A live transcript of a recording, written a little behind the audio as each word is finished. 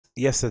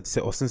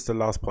yesterday or since the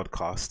last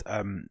podcast,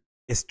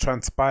 it's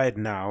transpired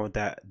now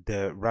that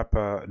the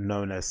rapper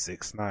known as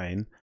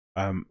 6ix9ine,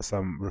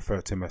 some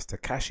refer to him as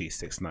Takashi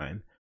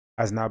 6ix9ine,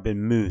 has now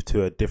been moved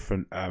to a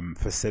different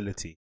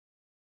facility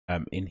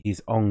in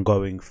his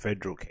ongoing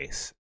federal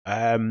case.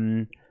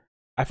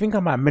 I think I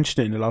might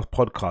mention it in the last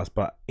podcast,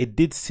 but it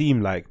did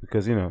seem like,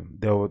 because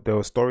there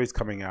were stories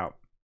coming out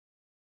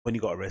when he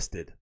got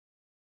arrested,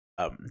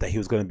 that he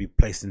was going to be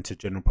placed into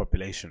general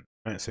population,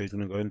 right? So he's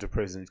going to go into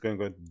prison. He's going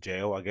to go to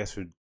jail, I guess,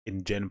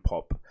 in Gen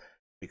Pop,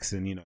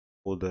 mixing,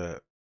 all the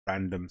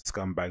random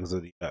scumbags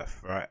of the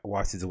earth, right?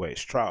 Whilst he's away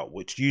his trial,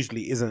 which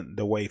usually isn't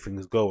the way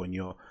things go when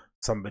you're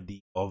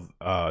somebody of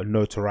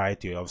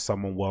notoriety, of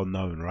someone well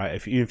known, right?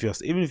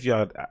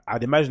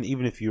 I'd imagine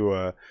even if you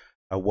were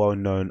a well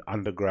known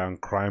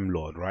underground crime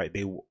lord, right?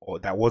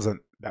 That wasn't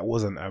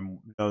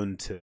known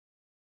to,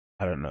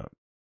 I don't know,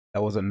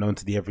 that wasn't known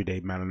to the everyday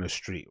man on the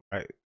street,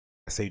 right?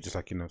 I say just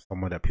like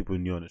someone that people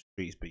knew on the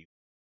streets,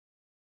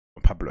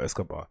 but Pablo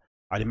Escobar.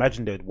 I'd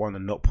imagine they'd want to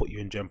not put you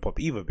in Gen Pop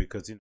either,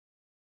 because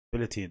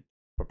ability in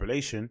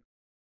population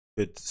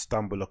could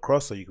stumble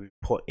across, or you could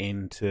be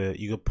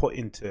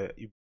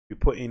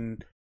put in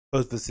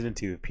close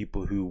vicinity with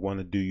people who want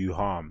to do you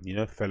harm,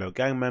 fellow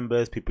gang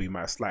members, people you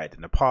might have slighted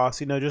in the past,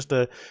 just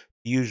the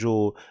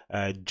usual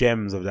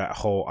gems of that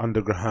whole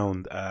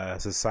underground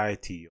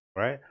society,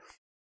 right?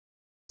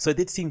 So it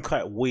did seem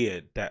quite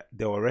weird that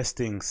they were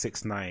arresting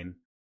 6ix9ine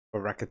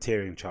for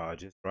racketeering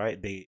charges,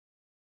 right? They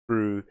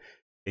threw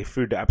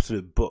the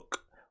absolute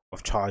book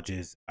of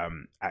charges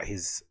at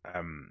his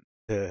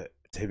to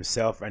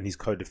himself and his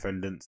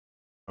co-defendants,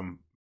 some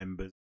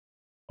members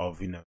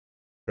of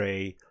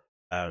Trey,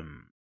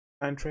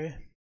 Trey,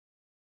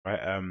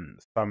 right?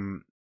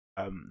 Some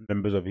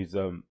members of his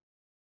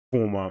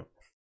former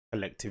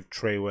collective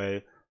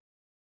Treyway.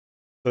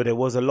 So there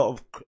was a lot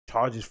of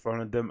charges thrown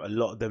at them, a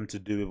lot of them to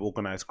do with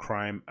organized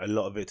crime, a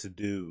lot of it to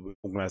do with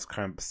organized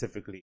crime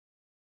specifically.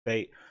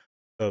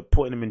 So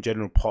putting them in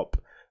general pop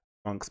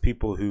amongst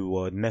people who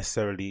would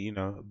necessarily,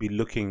 be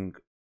looking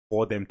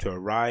for them to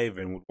arrive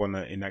and would want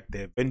to enact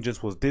their vengeance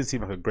didn't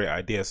seem like a great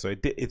idea. So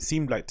it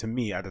seemed like to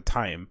me at the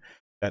time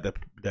that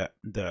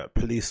the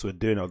police were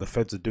doing, or the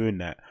feds were doing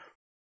that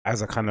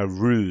as a kind of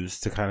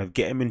ruse to kind of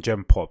get him in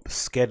gen pop,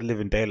 scared the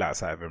living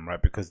daylights out of him,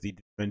 right? Because they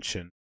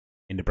mentioned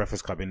in the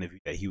Breakfast Club interview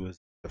that he was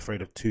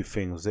afraid of two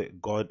things: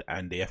 God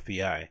and the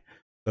FBI.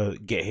 So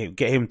get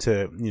him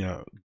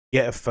to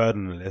get a third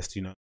on the list,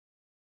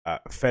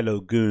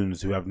 fellow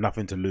goons who have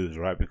nothing to lose,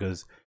 right?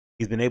 Because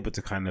he's been able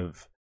to kind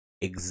of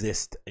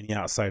exist in the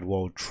outside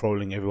world,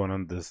 trolling everyone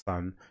under the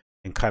sun,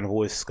 and kind of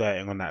always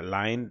skirting on that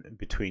line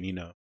between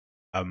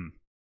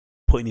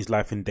putting his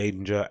life in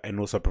danger and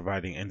also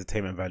providing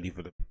entertainment value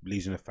for the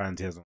legion of fans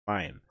he has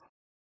online.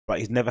 But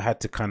he's never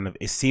had to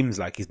it seems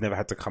like he's never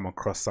had to come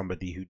across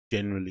somebody who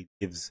generally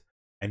lives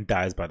and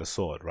dies by the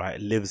sword, right?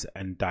 Lives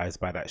and dies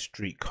by that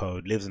street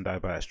code, lives and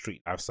dies by that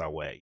street lifestyle,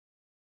 where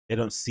they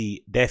don't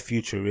see their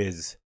future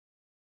is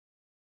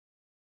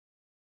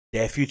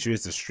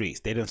the streets.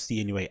 They don't see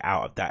any way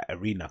out of that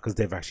arena because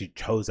they've actually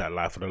chose that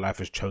life, or the life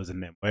has chosen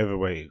them, wherever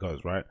way it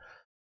goes, right?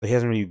 So he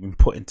hasn't really been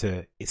put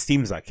into, it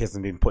seems like he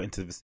hasn't been put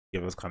into the vicinity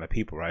of those kind of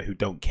people, right? Who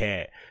don't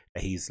care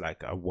that he's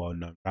like a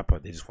well-known rapper.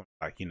 They just want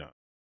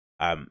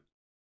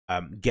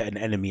get an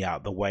enemy out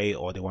of the way,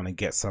 or they want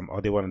to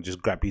or they want to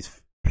just grab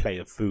his plate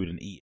of food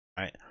and eat,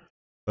 right?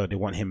 So they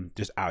want him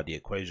just out of the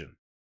equation.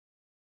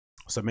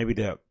 So maybe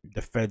the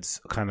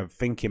feds kind of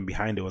thinking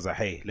behind it was like,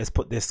 hey, let's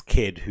put this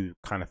kid who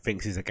kind of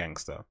thinks he's a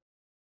gangster,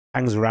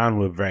 hangs around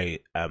with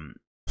very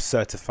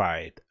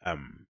certified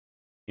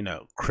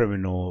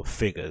criminal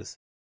figures,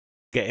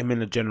 get him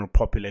in a general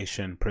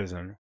population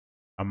prison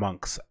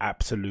amongst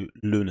absolute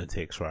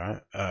lunatics,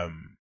 right?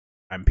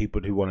 And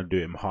people who want to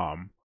do him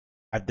harm,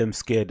 have them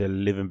scared the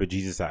living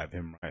bejesus out of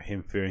him, right?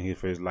 Him fearing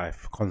for his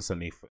life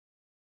constantly.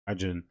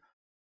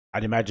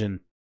 I'd imagine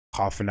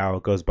half an hour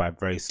goes by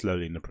very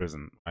slowly in the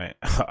prison, right?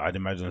 I'd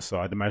imagine so.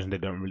 I'd imagine they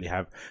don't really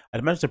have.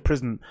 I'd imagine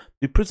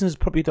the prisons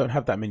probably don't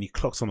have that many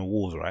clocks on the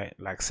walls, right?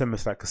 Like similar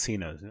like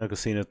casinos.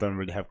 Casinos don't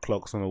really have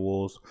clocks on the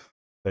walls,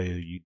 so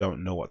you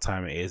don't know what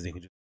time it is. You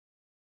can just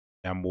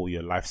gamble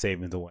your life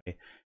savings away,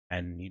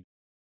 and you're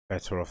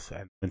better off.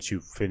 And once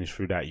you finish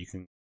through that, you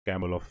can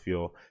gamble off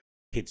your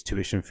kids'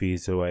 tuition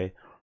fees away.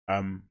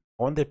 I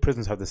wonder if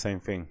prisons have the same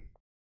thing.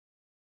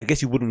 I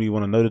guess you wouldn't really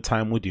want to know the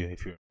time, would you?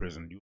 If you're in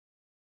prison, you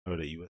know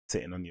that you were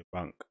sitting on your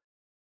bunk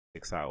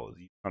 6 hours.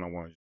 You kind of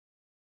want to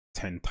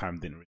 10 time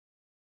dinner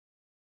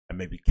and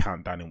maybe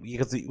count down.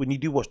 Because when you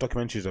do watch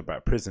documentaries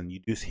about prison, you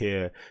do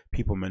hear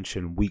people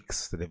mention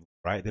weeks that they've,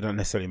 right? They don't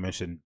necessarily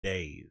mention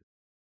days.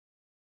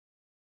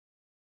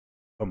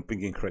 If I'm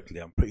thinking correctly,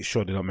 I'm pretty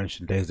sure they don't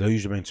mention days. They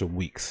usually mention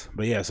weeks.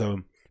 But yeah,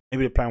 so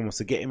maybe the plan was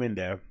to get him in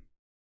there,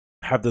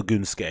 have the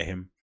goons scare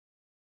him,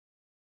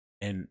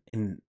 and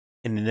in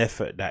an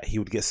effort that he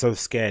would get so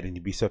scared and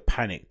he'd be so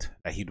panicked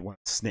that he'd want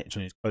to snitch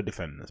on his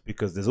co-defendants.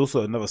 Because there's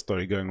also another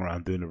story going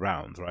around doing the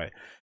rounds, right?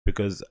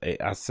 Because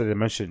as I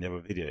mentioned in the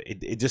other video,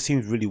 it just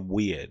seems really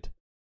weird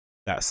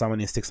that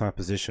someone in 6ix9ine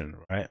position,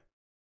 right,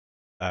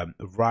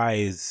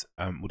 rise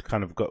would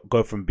kind of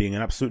go from being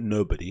an absolute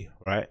nobody,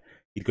 right?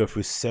 He'd go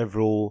through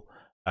several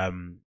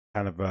kind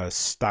of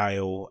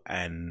style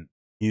and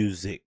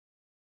music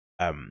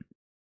um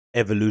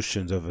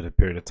evolutions over the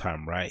period of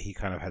time, right? He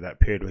kind of had that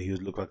period where he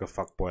was looked like a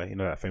fuckboy, you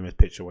know, that famous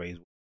picture where he's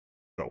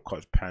drop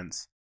cut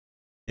pants.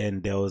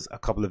 Then there was a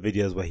couple of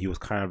videos where he was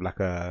kind of like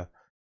a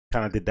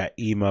kind of did that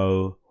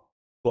emo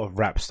sort of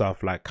rap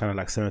stuff, like kind of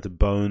like similar to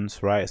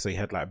Bones, right? So he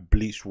had like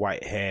bleached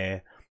white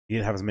hair. He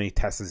didn't have as many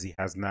tats as he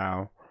has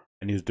now,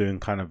 and he was doing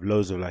kind of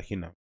loads of like, you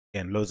know,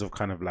 again, loads of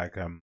kind of like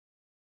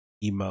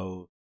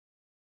emo.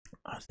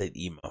 I say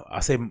emo. I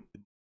say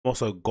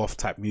also goth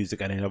type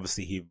music, and then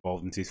obviously he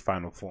evolved into his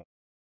final form,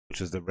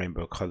 which is the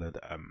rainbow colored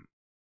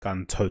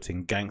gun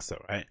toting gangster,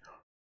 right?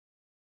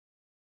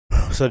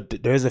 So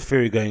there is a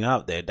theory going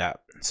out there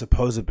that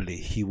supposedly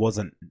he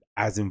wasn't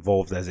as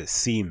involved as it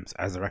seems,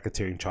 as the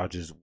racketeering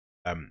charges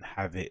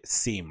have it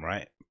seem,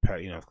 right?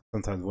 You know,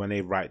 sometimes when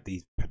they write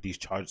these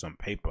charges on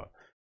paper,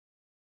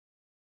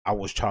 I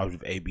was charged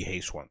with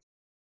ABH ones,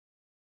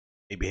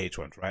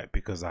 right?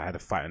 Because I had a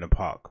fight in the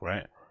park,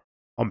 right?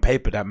 On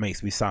paper, that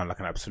makes me sound like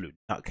an absolute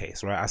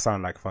nutcase, right? I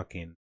sound like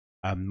fucking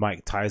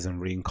Mike Tyson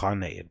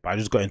reincarnated, but I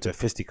just got into a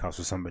fisticuffs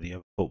with somebody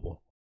over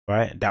football,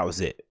 right? That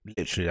was it.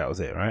 Literally, that was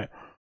it, right?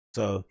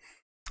 So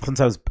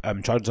sometimes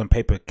charges on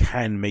paper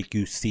can make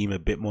you seem a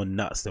bit more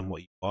nuts than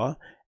what you are,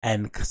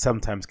 and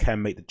sometimes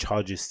can make the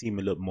charges seem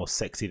a little more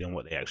sexy than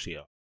what they actually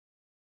are.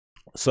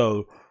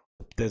 So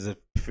there's a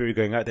theory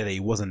going out there that he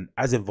wasn't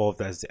as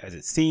involved as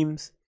it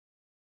seems,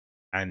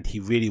 and he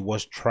really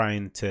was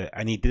trying to,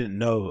 and he didn't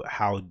know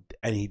how,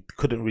 and he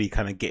couldn't really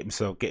kind of get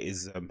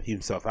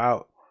himself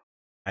out.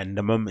 And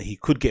the moment he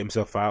could get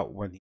himself out,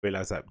 when he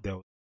realized that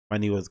the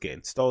money was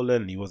getting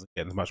stolen and he wasn't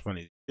getting as much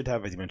money as he should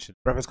have, as he mentioned in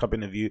the Breakfast Club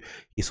interview,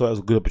 he saw it was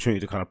a good opportunity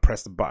to kind of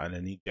press the button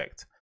and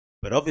eject.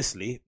 But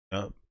obviously, you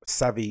know,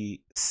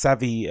 savvy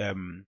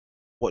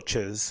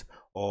watchers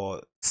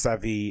or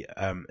savvy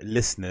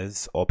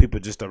listeners or people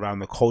just around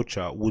the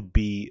culture would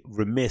be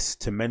remiss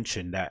to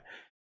mention that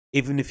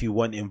even if you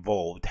weren't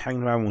involved,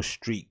 hanging around with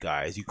street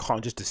guys, you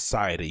can't just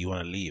decide that you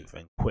want to leave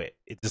and quit.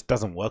 It just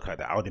doesn't work like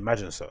that. I would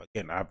imagine so.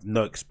 Again, I have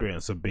no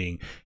experience of being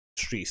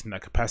streets in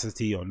that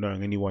capacity or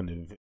knowing anyone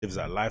who lives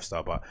that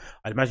lifestyle, but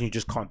I'd imagine you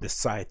just can't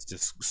decide to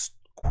just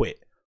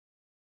quit.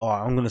 Oh,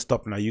 I'm gonna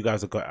stop now. You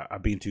guys are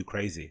being too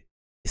crazy.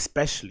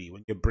 Especially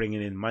when you're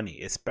bringing in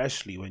money.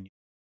 Especially when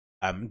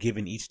you're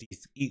giving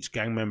each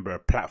gang member a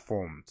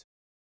platform to,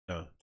 you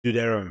know, do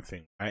their own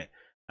thing, right?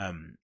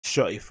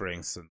 Shotty, for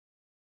instance,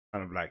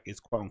 kind of like it's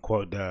quote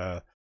unquote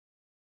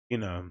you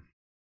know,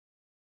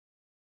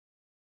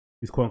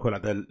 he's quote unquote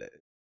like the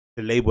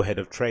label head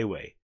of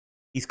Treyway.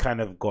 He's kind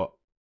of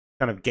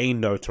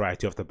gained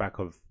notoriety off the back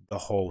of the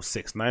whole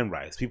 6ix9ine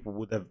rise. People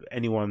would have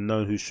anyone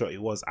known who Shotty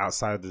was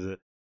outside of the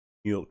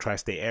New York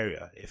tri-state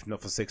area, if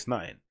not for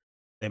 6ix9ine.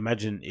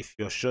 Imagine if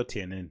you're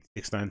Shotty and then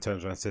 6ix9ine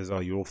turns around and says, "Oh,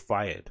 you're all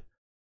fired."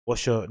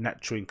 What's your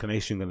natural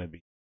inclination gonna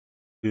be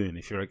doing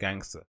if you're a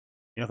gangster?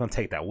 You're not gonna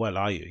take that well,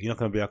 are you? You're not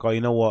gonna be like, "Oh,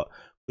 you know what?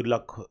 Good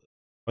luck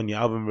on your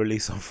album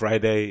release on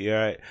Friday.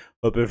 Yeah, right?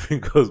 Hope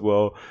everything goes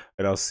well,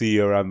 and I'll see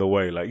you around the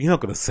way." Like, you're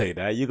not gonna say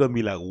that. You're gonna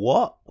be like,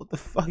 "What? What the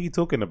fuck are you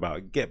talking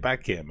about? Get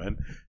back here, man!"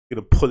 You're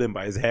gonna pull him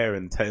by his hair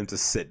and tell him to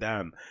sit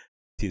down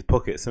to his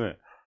pockets, isn't it?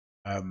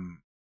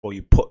 Or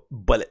you put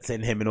bullets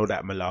in him and all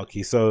that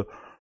malarkey. So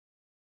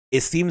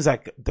it seems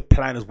like the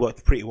plan has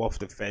worked pretty well for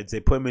the feds. They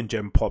put him in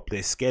Gen Pop.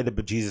 They scared the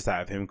bejesus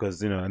out of him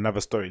because, you know,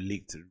 another story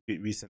leaked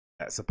recently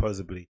that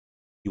supposedly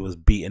he was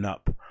beaten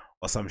up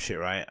or some shit,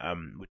 right?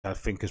 Which I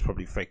think is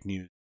probably fake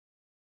news.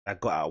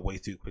 That got out way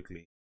too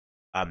quickly.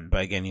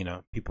 But again, you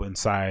know, people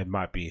inside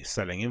might be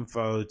selling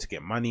info to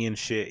get money and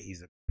shit.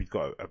 He's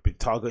got a big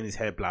target in his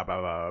head, blah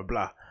blah blah blah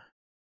blah.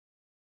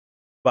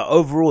 But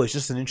overall, it's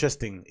just an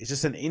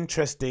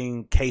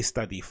interesting case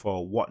study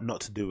for what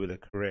not to do with a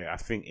career. I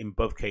think in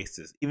both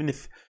cases, even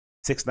if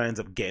 6ix9ine ends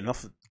up getting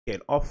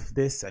off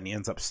this and he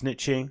ends up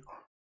snitching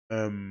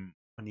on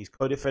his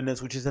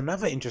co-defendants, which is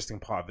another interesting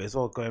part of it as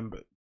well. Going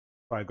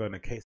a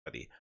case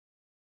study,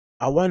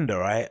 I wonder,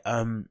 right?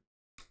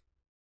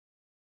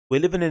 We're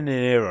living in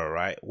an era,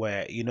 right,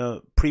 where, you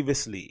know,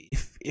 previously,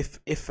 if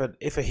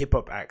a hip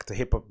hop act, a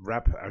hip hop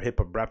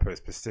rapper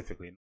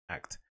specifically,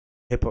 act,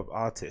 hip hop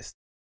artist,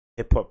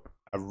 hip hop,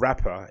 a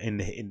rapper in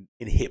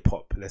hip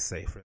hop, let's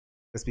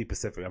be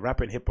specific, a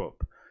rapper in hip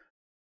hop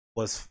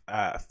was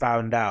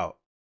found out,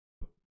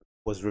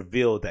 was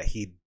revealed that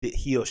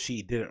he or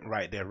she didn't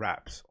write their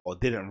raps, or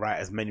didn't write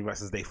as many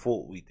raps as they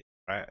thought we did,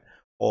 right?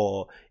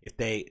 Or if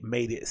they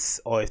made it,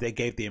 or if they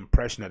gave the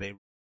impression that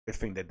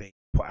everything that they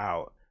put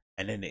out,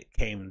 and then it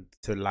came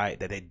to light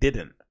that they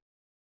didn't.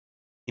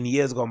 In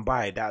years gone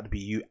by, that would be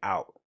you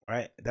out,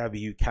 right? That would be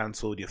you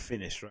cancelled, you're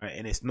finished, right?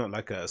 And it's not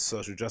like a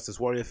social justice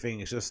warrior thing.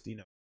 It's just, you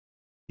know,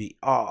 the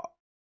art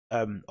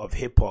of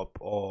hip hop,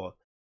 or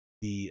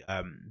the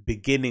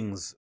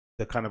beginnings,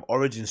 the kind of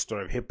origin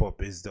story of hip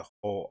hop is the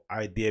whole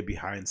idea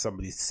behind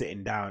somebody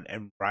sitting down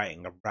and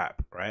writing a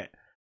rap, right?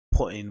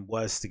 Putting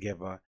words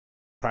together,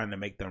 trying to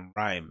make them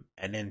rhyme,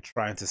 and then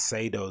trying to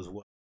say those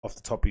words off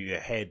the top of your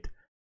head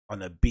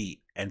on a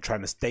beat and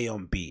trying to stay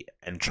on beat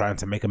and trying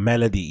to make a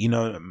melody, you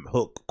know,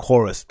 hook,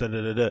 chorus, da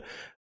da da da.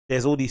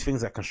 There's all these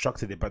things that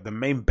constructed it, but the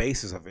main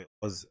basis of it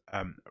was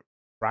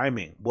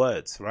rhyming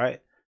words,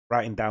 right?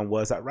 Writing down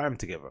words that rhyme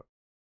together.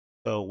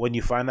 So when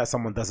you find out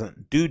someone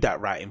doesn't do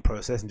that writing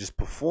process and just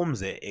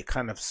performs it, it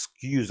kind of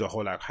skews the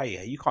whole like,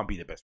 hey, you can't be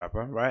the best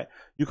rapper, right?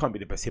 You can't be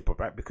the best hip hop,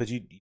 right? Because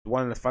you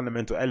one of the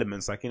fundamental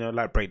elements, like, you know,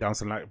 like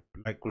breakdance and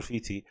like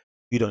graffiti,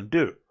 you don't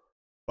do.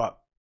 But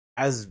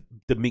as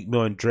the Meek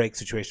Mill and Drake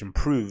situation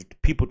proved,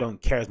 people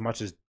don't care as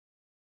much as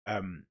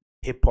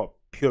hip hop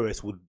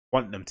purists would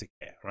want them to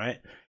care, right?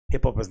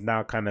 Hip hop is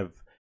now kind of,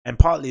 and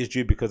partly it's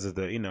due because of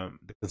the, you know,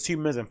 the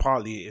consumers, and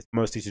partly it's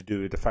mostly to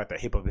do with the fact that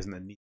hip hop isn't a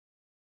niche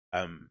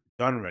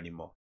genre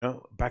anymore. You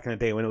know, back in the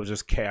day when it was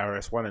just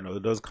KRS-One and all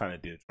those kind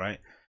of dudes, right?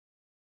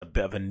 A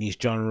bit of a niche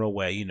genre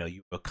where, you know,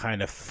 you were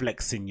kind of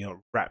flexing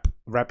your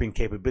rapping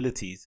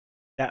capabilities.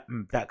 That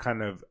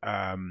kind of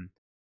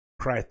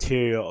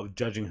criteria of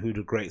judging who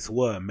the greats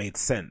were made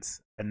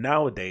sense. And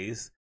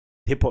nowadays,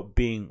 hip hop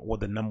being what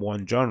the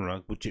 #1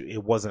 genre, which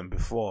it wasn't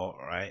before,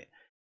 right?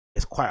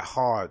 It's quite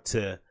hard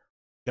to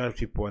judge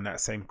people on that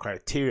same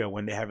criteria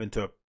when they're having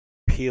to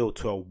appeal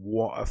to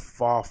a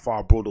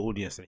far broader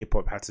audience that hip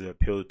hop had to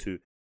appeal to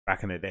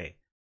back in the day,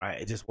 right?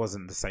 It just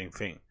wasn't the same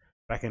thing.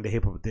 Back in the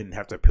hip hop didn't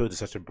have to appeal to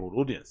such a broad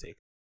audience. It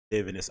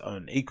lived in its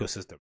own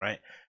ecosystem, right?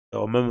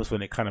 There were moments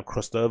when it kind of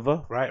crossed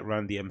over, right?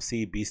 Run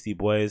DMC, Beastie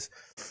Boys,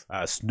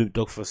 Snoop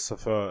Dogg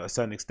for a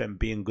certain extent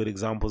being good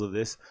examples of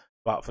this.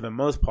 But for the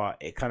most part,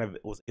 it kind of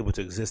was able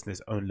to exist in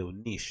its own little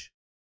niche.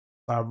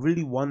 So I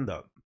really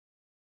wonder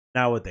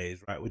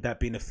nowadays, right, with that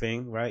being a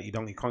thing, right? You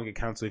can't get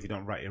cancelled if you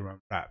don't write your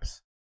own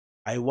raps.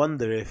 I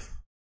wonder if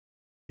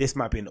this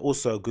might be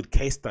also a good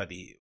case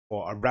study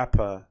for a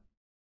rapper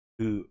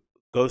who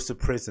goes to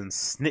prison,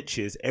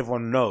 snitches,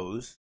 everyone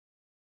knows,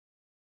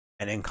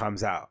 and then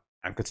comes out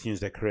and continues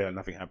their career and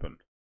nothing happened.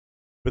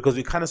 Because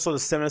we kind of saw the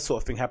similar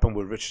sort of thing happen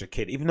with Rich the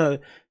Kid. Even though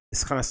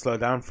it's kind of slowed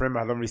down for him,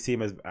 I don't really see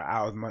him as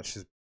out as much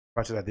as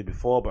I did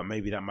before, but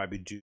maybe that might be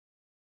due to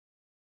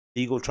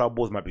legal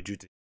troubles, might be due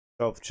to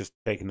himself just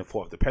taking the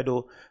foot off the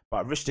pedal.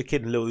 But Rich the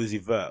Kid and Lil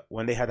Uzi Vert,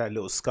 when they had that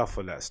little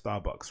scuffle at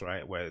Starbucks,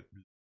 right, where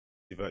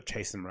Uzi Vert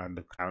chased him around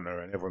the counter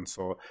and everyone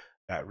saw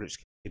that Rich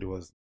Kid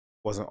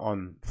wasn't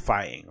on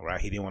fighting, right?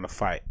 He didn't want to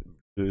fight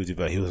Lil Uzi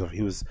Vert.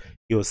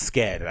 He was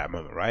scared at that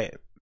moment, right?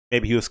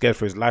 Maybe he was scared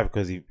for his life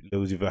because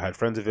Lil Uzi Vert had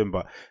friends with him,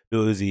 but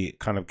Lil Uzi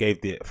kind of gave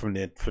from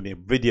the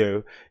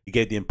video, he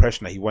gave the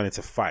impression that he wanted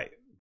to fight,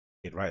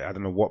 right? I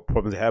don't know what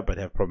problems they had, but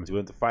they have problems. He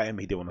wanted to fight him.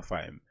 He didn't want to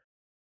fight him.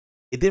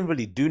 It didn't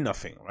really do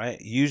nothing,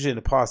 right? Usually in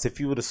the past, if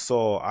you would have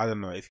saw, I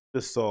don't know, if you would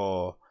have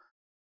saw,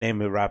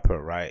 name a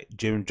rapper, right?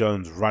 Jim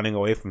Jones running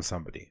away from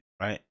somebody,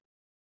 right?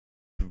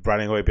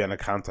 Running away behind a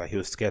counter, he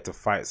was scared to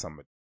fight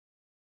somebody.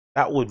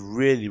 That would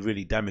really,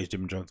 really damage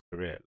Jim Jones'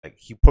 career. Like,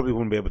 he probably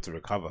wouldn't be able to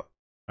recover,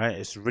 right?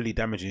 It's really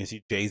damaging. You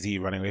see Jay-Z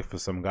running away from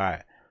some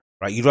guy,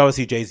 right? You'd rather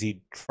see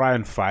Jay-Z try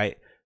and fight,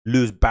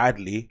 lose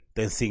badly,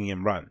 than seeing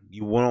him run.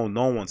 No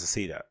one wants to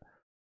see that.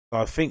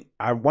 So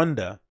I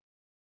wonder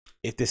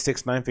if this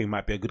 6ix9ine thing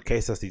might be a good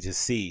case study to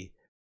see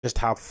just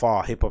how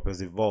far hip hop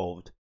has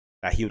evolved.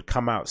 That he would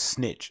come out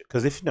snitch,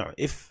 because if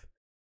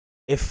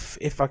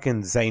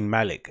fucking Zayn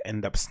Malik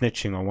end up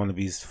snitching on one of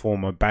his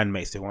former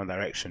bandmates in One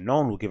Direction, no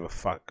one will give a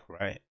fuck,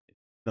 right?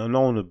 No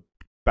one would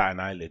bat an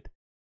eyelid,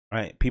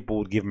 right? People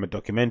would give him a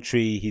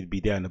documentary. He'd be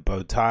there in a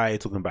bow tie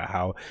talking about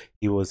how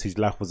his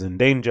life was in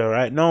danger,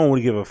 right? No one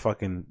would give a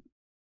fucking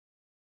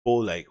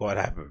ball like what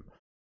happened.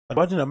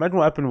 Imagine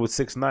what happened with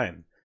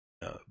 6ix9ine.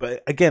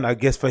 But again, I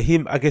guess for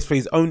him, for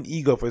his own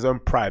ego, for his own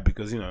pride,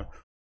 because, you know,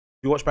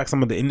 if you watch back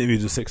some of the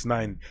interviews with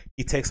 6ix9ine,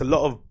 he takes a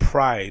lot of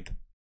pride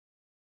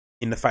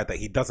in the fact that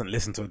he doesn't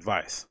listen to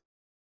advice,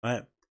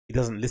 right? He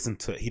doesn't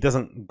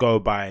go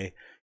by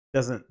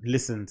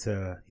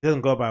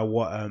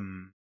what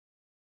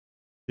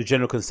the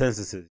general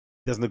consensus is.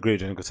 He doesn't agree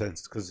with general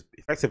consensus, because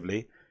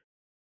effectively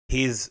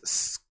his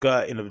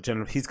skirting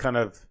of his kind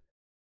of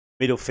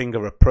middle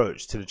finger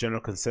approach to the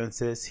general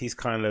consensus, his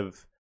kind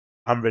of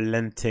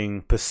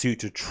unrelenting pursuit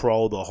to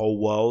troll the whole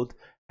world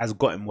has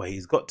got him where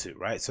he's got to,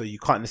 right? So you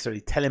can't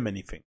necessarily tell him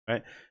anything,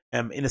 right?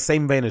 In the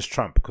same vein as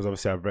Trump, because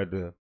obviously I've read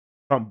the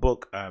Trump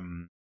book,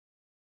 Fire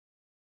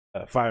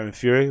and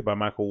Fury by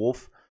Michael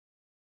Wolff.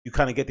 You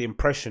kind of get the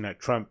impression that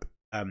Trump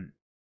he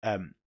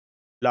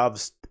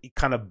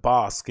kind of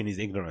basks in his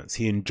ignorance.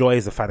 He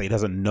enjoys the fact that he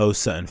doesn't know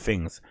certain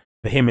things.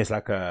 For him, it's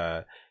like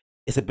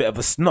it's a bit of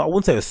I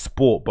wouldn't say a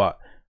sport, but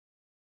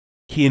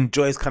he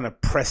enjoys kind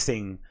of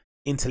pressing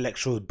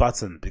intellectual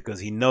buttons, because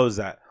he knows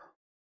that,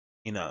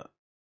 you know,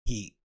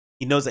 he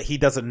knows that he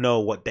doesn't know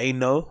what they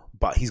know,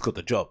 but he's got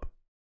the job,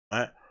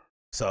 right?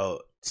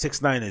 So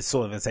 6ix9ine is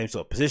sort of in the same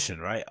sort of position,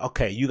 right?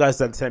 Okay, you guys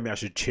don't tell me I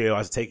should chill,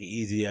 I should take it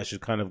easy, I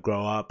should kind of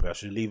grow up, I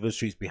should leave the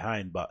streets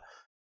behind, but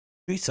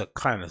streets are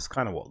kind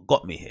of what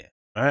got me here,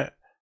 right?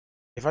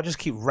 If I just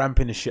keep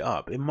ramping the shit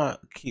up, it might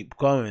keep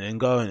going and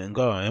going and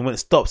going, and when it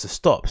stops,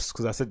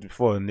 because I said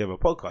before in the other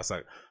podcast,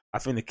 like, I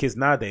think the kids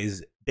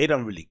nowadays, they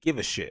don't really give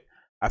a shit.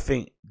 I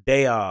think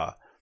they are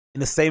in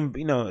the same,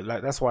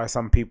 like that's why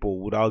some people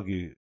would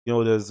argue,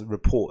 there's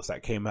reports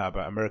that came out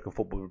about American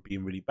football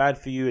being really bad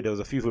for you. There was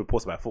a few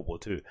reports about football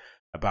too,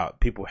 about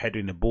people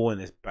heading the ball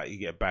and it's about, you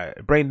get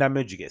bad brain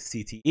damage, you get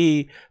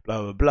CTE,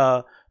 blah, blah,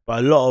 blah.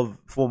 But a lot of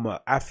former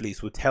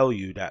athletes will tell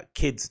you that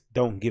kids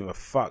don't give a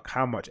fuck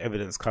how much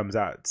evidence comes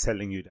out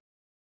telling you that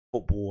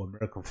football,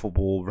 American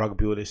football,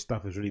 rugby, all this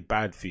stuff is really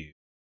bad for you,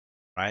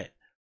 right?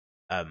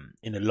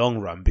 In the long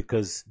run,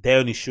 because they're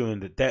only seeing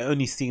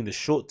the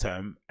short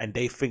term, and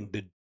they think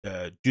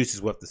the juice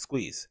is worth the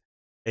squeeze.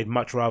 They'd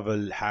much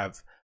rather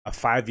have a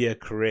 5-year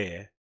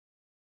career,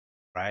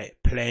 right,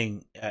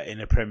 playing in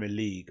the Premier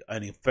League,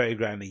 earning 30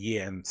 grand a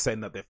year, and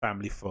setting up their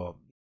family for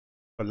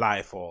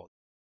life, or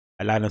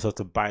allowing themselves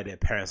to buy their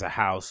parents a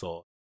house,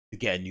 or to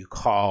get a new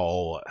car,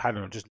 or I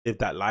don't know, just live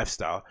that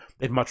lifestyle.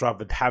 They'd much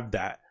rather have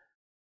that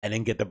and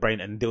then get the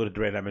brain and deal with the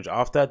brain damage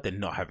after than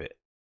not have it.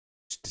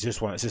 It's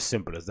just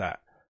simple as that.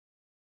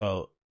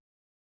 So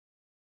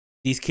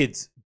these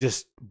kids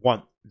just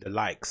want the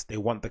likes, they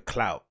want the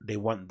clout, they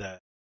want the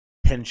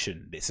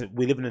attention.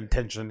 We live in an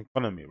attention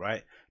economy,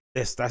 right?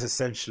 That's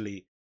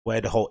essentially where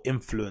the whole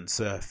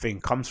influencer thing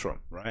comes from,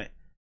 right? It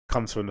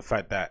comes from the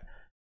fact that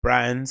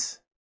brands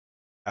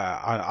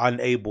are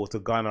unable to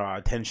garner our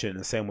attention in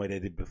the same way they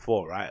did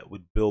before, right?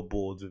 With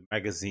billboards, with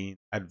magazine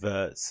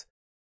adverts,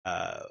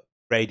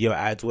 radio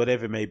ads,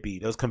 whatever it may be.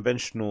 Those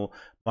conventional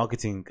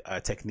marketing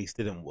techniques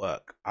didn't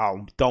work.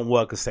 Don't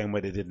work the same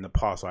way they did in the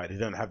past, right? They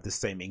don't have the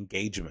same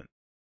engagement.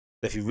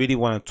 So if you really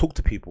want to talk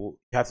to people,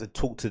 you have to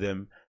talk to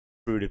them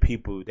through the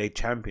people they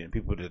champion,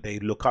 people that they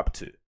look up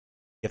to.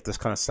 You have to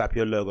kind of slap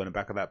your logo on the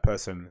back of that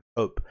person and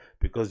hope,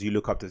 because you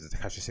look up to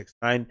Tekashi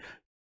 6ix9ine,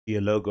 see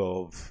a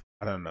logo of,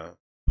 I don't know,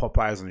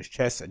 Popeyes on his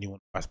chest, and you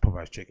want to buy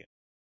Popeyes chicken,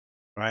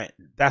 right?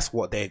 That's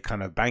what they're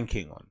kind of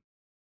banking on.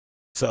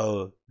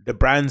 So the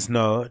brands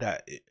know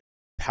that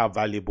how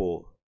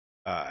valuable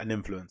an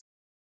influencer,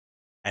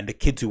 and the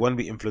kids who want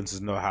to be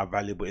influencers know how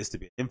valuable it is to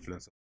be an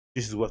influencer.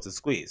 This is worth the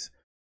squeeze.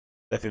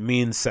 If it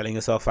means selling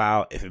yourself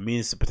out, if it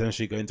means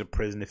potentially going to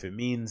prison, if it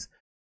means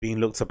being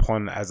looked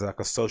upon as like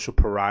a social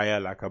pariah,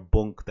 like a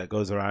bunk that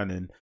goes around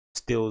and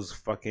steals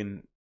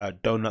fucking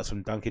donuts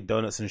from Dunkin'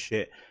 Donuts and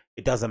shit,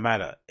 it doesn't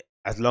matter.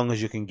 As long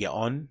as you can get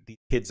on, these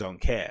kids don't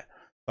care.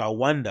 So I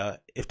wonder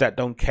if that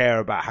don't care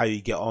about how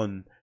you get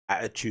on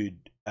attitude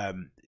is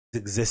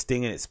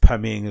existing, and it's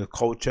permeating the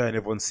culture, and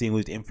everyone's seeing all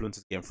these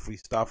influencers getting free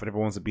stuff, and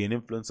everyone wants to be an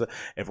influencer,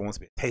 everyone wants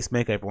to be a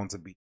tastemaker, everyone wants to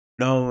be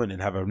known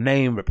and have a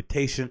name,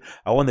 reputation.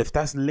 I wonder if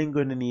that's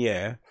lingering in the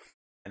air,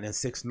 and then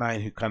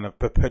 6ix9ine, who kind of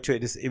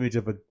perpetuated this image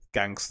of a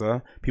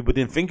gangster. People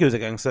didn't think he was a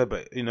gangster,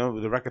 but the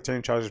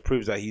racketeering charges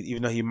proves that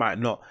even though he might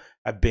not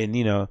have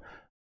been,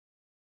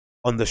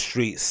 on the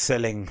streets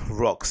selling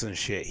rocks and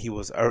shit, he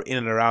was in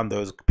and around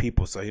those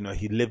people. So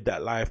he lived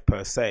that life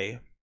per se.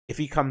 If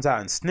he comes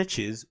out and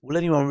snitches, will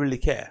anyone really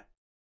care?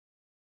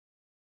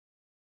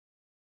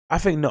 I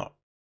think not.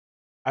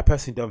 I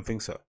personally don't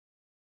think so.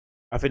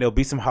 I think there'll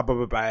be some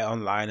hubbub about it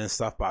online and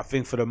stuff, but I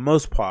think for the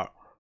most part,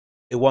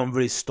 it won't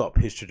really stop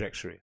his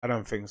trajectory. I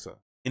don't think so.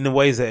 In the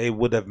ways that it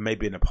would have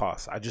maybe in the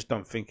past. I just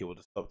don't think it would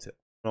have stopped it.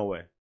 No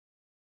way.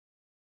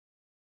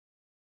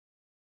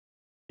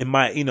 It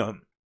might,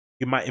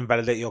 you might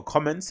invalidate your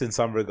comments in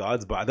some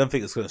regards, but I don't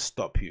think it's going to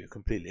stop you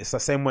completely. It's the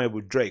same way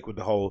with Drake, with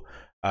the whole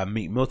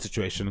Meek Mill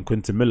situation and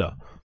Quentin Miller.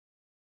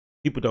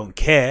 People don't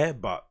care,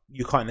 but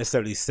you can't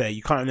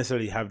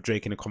necessarily have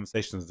Drake in the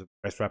conversation as the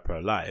best rapper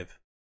alive,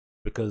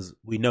 because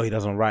we know he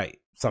doesn't write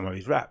some of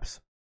his raps,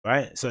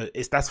 right? So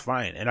that's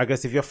fine. And I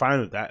guess if you're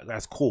fine with that,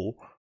 that's cool.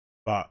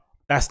 But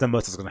that's the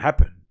most that's going to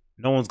happen.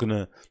 No one's going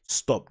to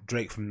stop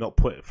Drake from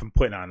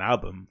putting out an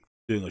album,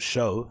 doing a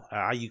show.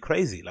 Are you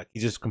crazy? Like, he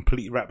just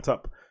completely wrapped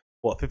up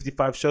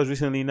 55 shows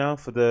recently now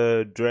for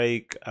the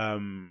Drake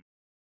and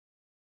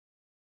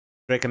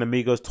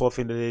Amigos tour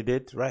thing that they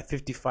did, right?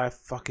 55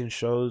 fucking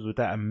shows with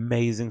that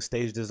amazing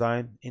stage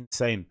design.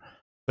 Insane.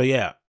 So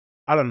yeah,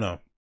 I don't know.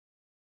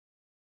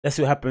 Let's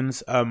see what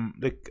happens.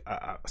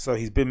 So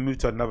he's been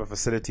moved to another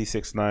facility,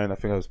 6ix9ine. I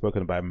think I've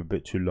spoken about him a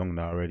bit too long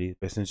now already.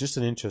 But it's just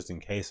an interesting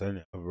case, isn't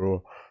it,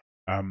 overall?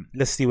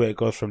 Let's see where it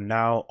goes from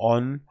now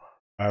on.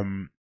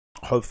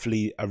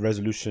 Hopefully a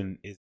resolution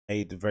is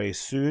made very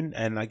soon.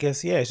 And I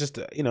guess, yeah, it's just,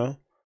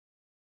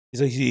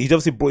 he's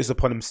obviously brought this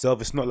upon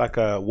himself. It's not like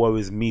a woe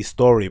is me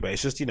story, but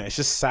it's just, it's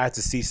just sad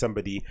to see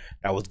somebody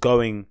that was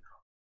going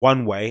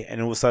one way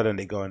and all of a sudden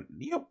they go,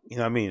 yep, you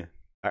know what I mean?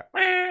 Like,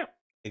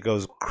 it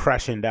goes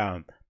crashing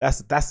down.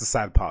 That's the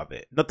sad part of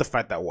it. Not the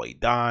fact that what he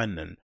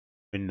done,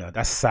 and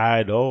that's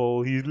sad.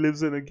 Oh, he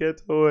lives in a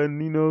ghetto,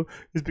 and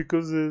it's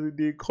because of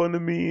the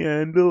economy,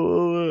 and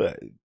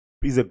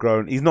he's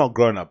not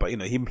grown up, but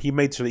he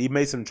made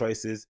some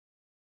choices.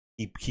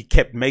 He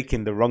kept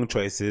making the wrong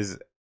choices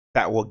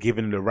that were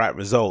giving the right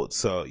results.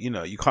 So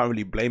you can't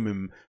really blame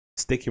him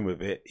sticking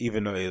with it,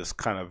 even though it was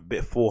kind of a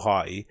bit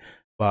foolhardy.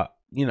 But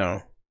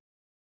let's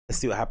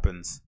see what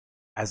happens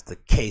as the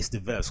case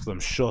develops, because I'm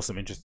sure some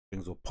interesting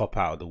things will pop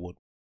out of the wood.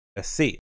 Let's see.